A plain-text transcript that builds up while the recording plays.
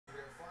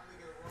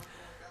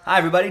Hi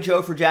everybody,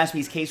 Joe for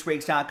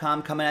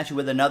JaspysCaseBreaks.com coming at you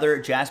with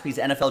another Jaspy's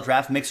NFL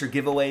Draft Mixer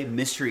Giveaway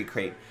Mystery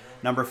Crate.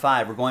 Number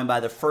 5, we're going by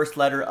the first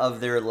letter of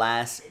their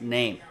last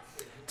name.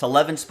 It's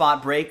 11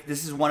 spot break.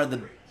 This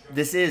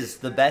is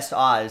the best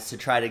odds to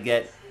try to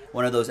get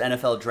one of those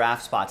NFL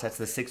draft spots. That's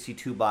the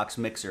 62 box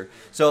mixer.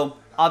 So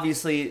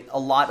obviously a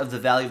lot of the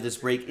value of this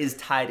break is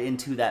tied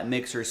into that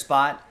mixer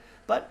spot,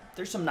 but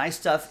there's some nice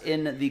stuff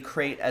in the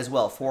crate as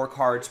well. 4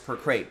 cards per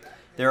crate.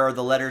 There are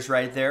the letters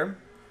right there.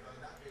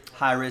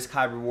 High risk,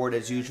 high reward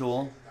as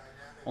usual.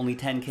 Only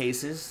 10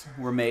 cases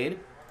were made.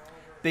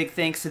 Big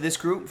thanks to this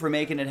group for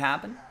making it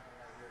happen.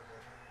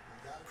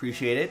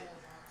 Appreciate it.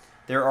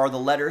 There are the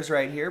letters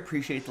right here.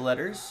 Appreciate the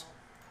letters.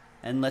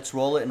 And let's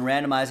roll it and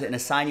randomize it and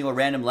assign you a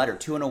random letter.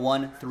 2 and a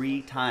 1,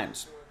 3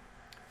 times.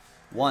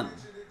 1,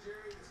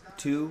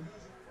 2,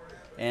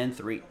 and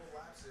 3.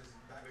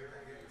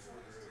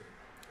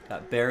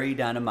 Got Barry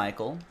down to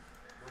Michael.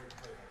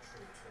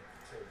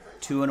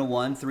 2 and a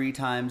 1, 3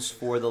 times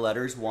for the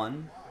letters.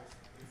 1,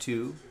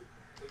 2,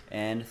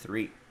 and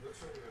 3.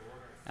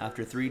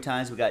 After 3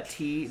 times, we got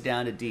T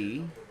down to D.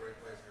 And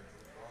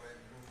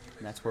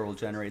that's where we'll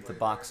generate the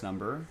box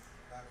number.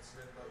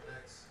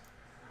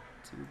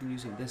 So we've been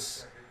using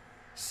this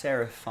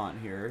serif font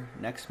here.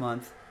 Next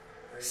month,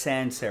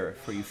 sans serif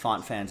for you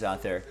font fans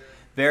out there.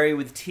 Barry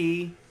with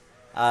T,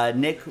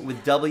 Nick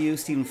with W,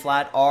 Stephen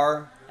Flat,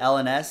 R, L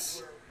and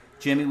S,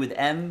 Jimmy with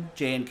M,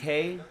 J and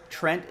K,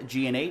 Trent,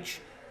 G and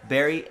H,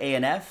 Barry, A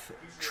and F,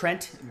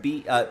 Trent,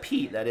 B,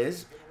 P, that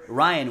is,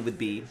 Ryan with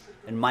B,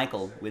 and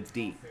Michael with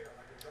D.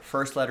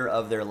 First letter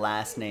of their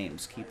last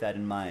names. Keep that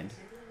in mind.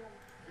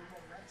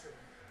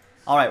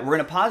 All right, we're going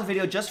to pause the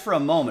video just for a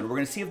moment. We're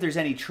going to see if there's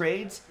any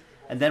trades,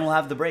 and then we'll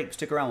have the break.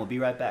 Stick around. We'll be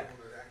right back.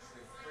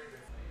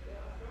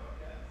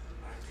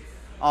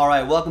 All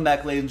right, welcome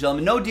back, ladies and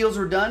gentlemen. No deals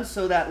were done,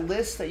 so that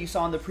list that you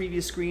saw on the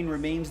previous screen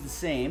remains the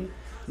same.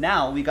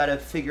 Now we got to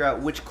figure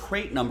out which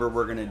crate number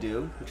we're going to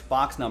do, which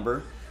box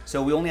number.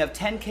 So we only have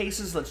 10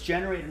 cases. Let's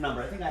generate a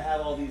number. I think I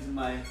have all these in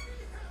my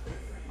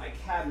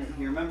cabinet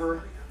here.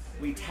 Remember,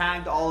 we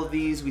tagged all of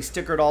these. We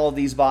stickered all of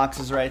these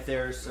boxes right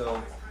there.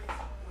 So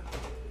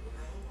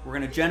we're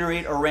going to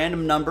generate a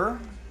random number.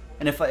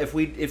 And if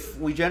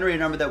we generate a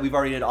number that we've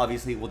already did,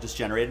 obviously we'll just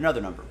generate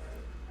another number.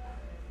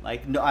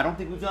 Like, no, I don't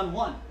think we've done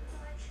 1.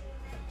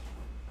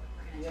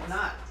 We have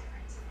not.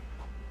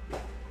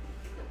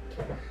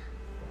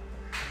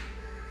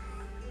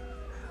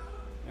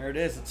 There it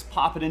is. Let's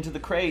pop it into the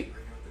crate.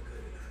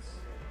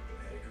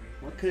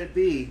 What could it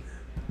be?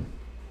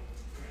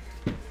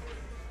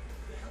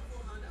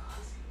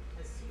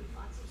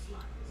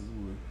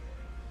 Ooh,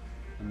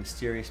 a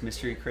mysterious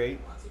mystery crate.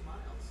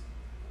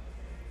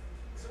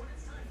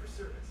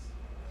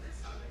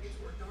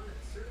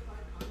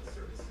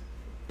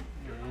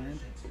 And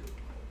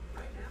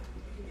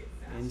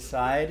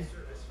inside,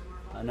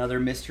 another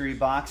mystery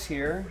box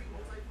here.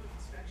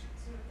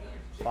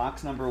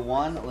 Box number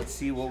 1. Let's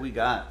see what we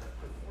got.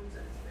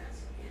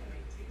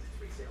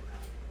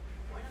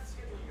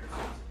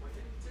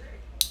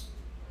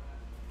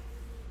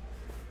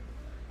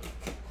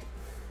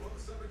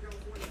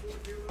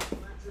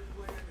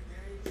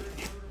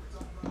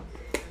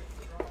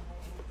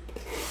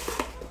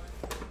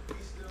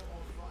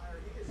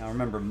 Now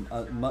remember,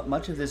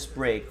 much of this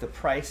break, the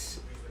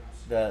price,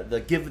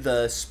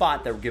 the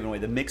spot that we're giving away,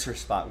 the mixer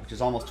spot, which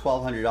is almost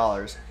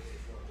 $1,200,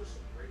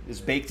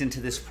 is baked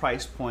into this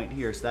price point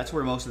here. So that's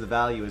where most of the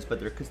value is, but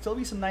there could still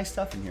be some nice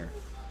stuff in here.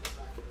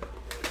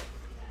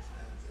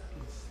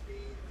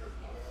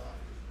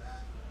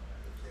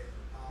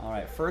 All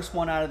right, first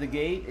one out of the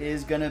gate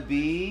is gonna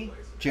be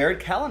Jared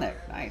Kelenic.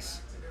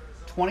 Nice.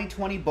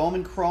 2020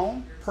 Bowman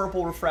Chrome,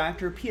 purple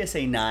refractor,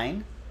 PSA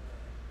 9.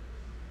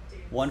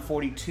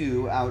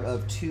 142 out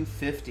of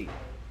 250.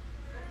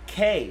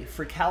 K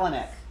for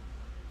Kelenic.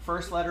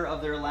 First letter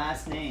of their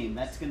last name.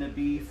 That's going to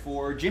be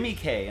for Jimmy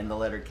K and the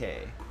letter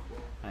K.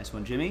 Nice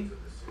one, Jimmy.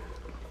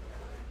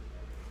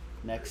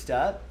 Next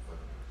up,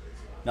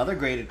 another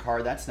graded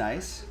card. That's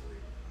nice.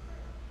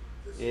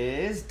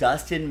 Is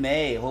Dustin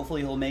May.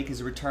 Hopefully he'll make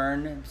his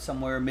return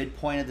somewhere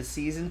midpoint of the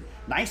season.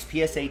 Nice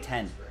PSA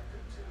 10.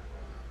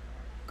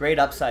 Great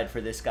upside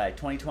for this guy.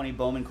 2020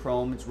 Bowman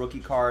Chrome. It's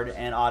rookie card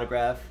and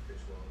autograph.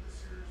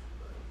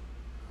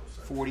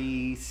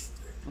 40,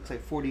 looks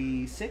like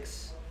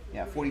 46.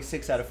 Yeah,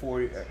 46 out of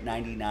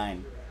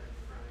 99.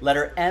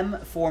 Letter M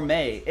for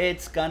May.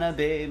 It's gonna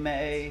be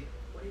May.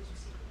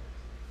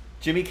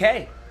 Jimmy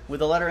K with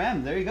the letter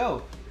M. There you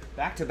go.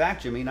 Back to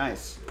back, Jimmy.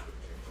 Nice.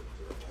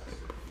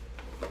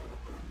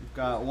 We've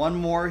got one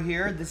more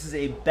here. This is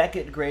a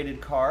Beckett graded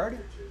card.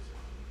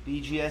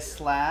 BGS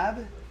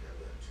slab.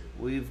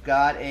 We've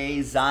got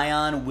a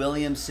Zion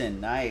Williamson.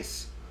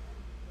 Nice.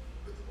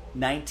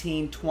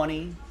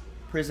 1920.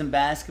 Prism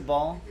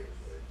basketball,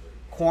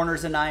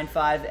 corners a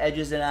 9.5,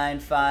 edges a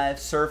 9.5,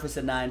 surface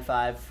a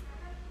 9.5,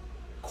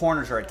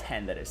 corners are a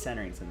 10, that is,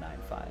 centering's a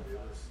 9.5.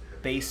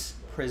 Base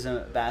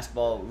Prism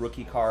basketball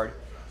rookie card.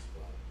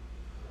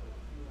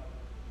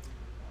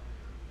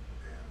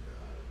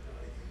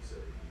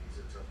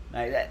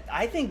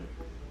 I think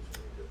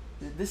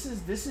This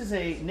is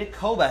a Nick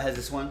Koba has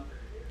this one.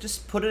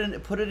 Just put it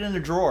in a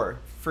drawer.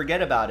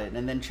 Forget about it,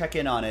 and then check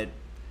in on it,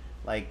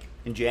 like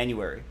in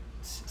January.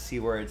 See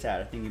where it's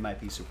at. I think you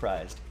might be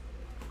surprised.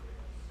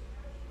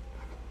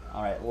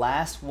 All right,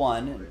 last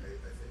one,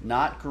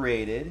 not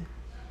graded,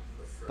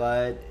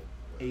 but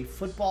a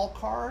football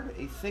card,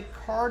 a thick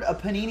card, a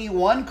Panini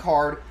 1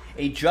 card,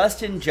 a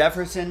Justin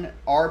Jefferson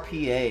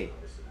RPA,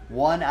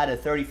 1 out of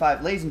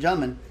 35. Ladies and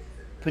gentlemen,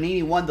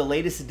 Panini 1, the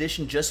latest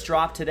edition, just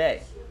dropped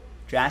today.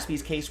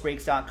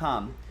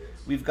 Jaspyscasebreaks.com.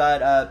 We've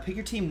got Pick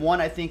Your Team 1,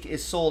 I think,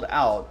 is sold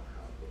out.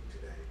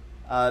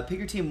 Pick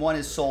Your Team 1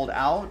 is sold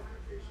out.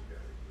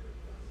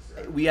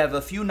 We have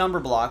a few number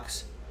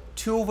blocks,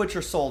 2 of which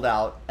are sold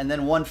out, and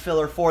then 1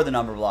 filler for the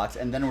number blocks,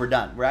 and then we're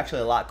done. We're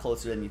actually a lot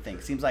closer than you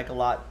think. Seems like a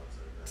lot.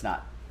 It's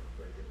not.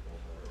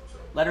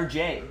 Letter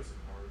J.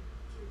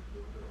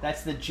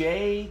 That's the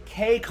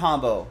JK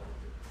combo.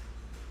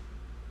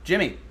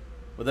 Jimmy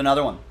with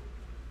another one.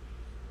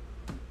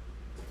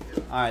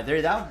 All right,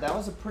 there. That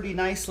was a pretty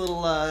nice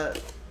little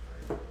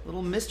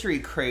mystery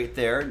crate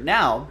there.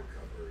 Now,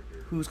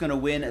 who's going to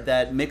win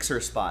that mixer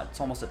spot? It's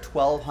almost a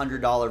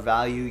 $1,200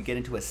 value. You get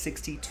into a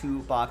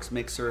 62-box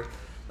mixer.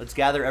 Let's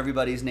gather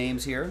everybody's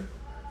names here.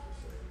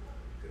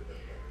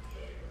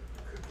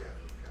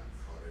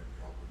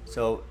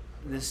 So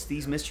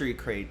these mystery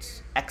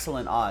crates,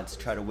 excellent odds to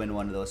try to win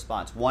one of those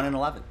spots. 1 in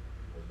 11.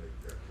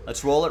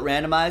 Let's roll it,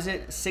 randomize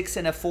it. 6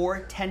 and a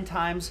 4, 10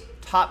 times.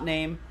 Top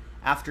name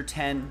after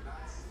 10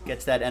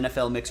 gets that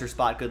NFL mixer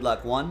spot. Good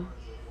luck. 1,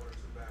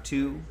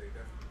 2,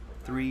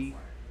 3,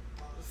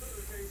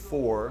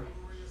 4,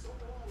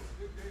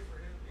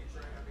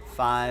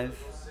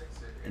 5,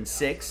 and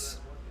 6.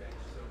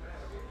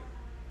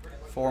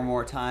 4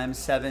 more times.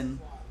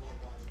 7,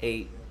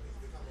 8,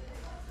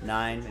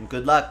 9, and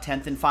good luck.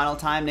 10th and final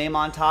time. Name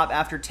on top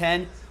after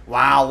 10.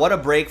 Wow, what a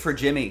break for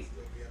Jimmy.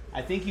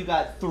 I think you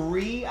got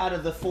 3 out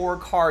of the 4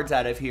 cards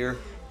out of here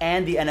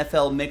and the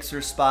NFL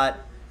mixer spot.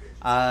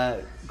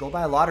 Go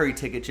buy a lottery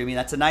ticket, Jimmy.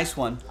 That's a nice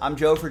one. I'm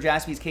Joe for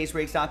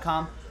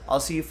JaspysCaseBreaks.com. I'll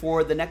see you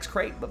for the next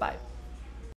crate. Bye-bye.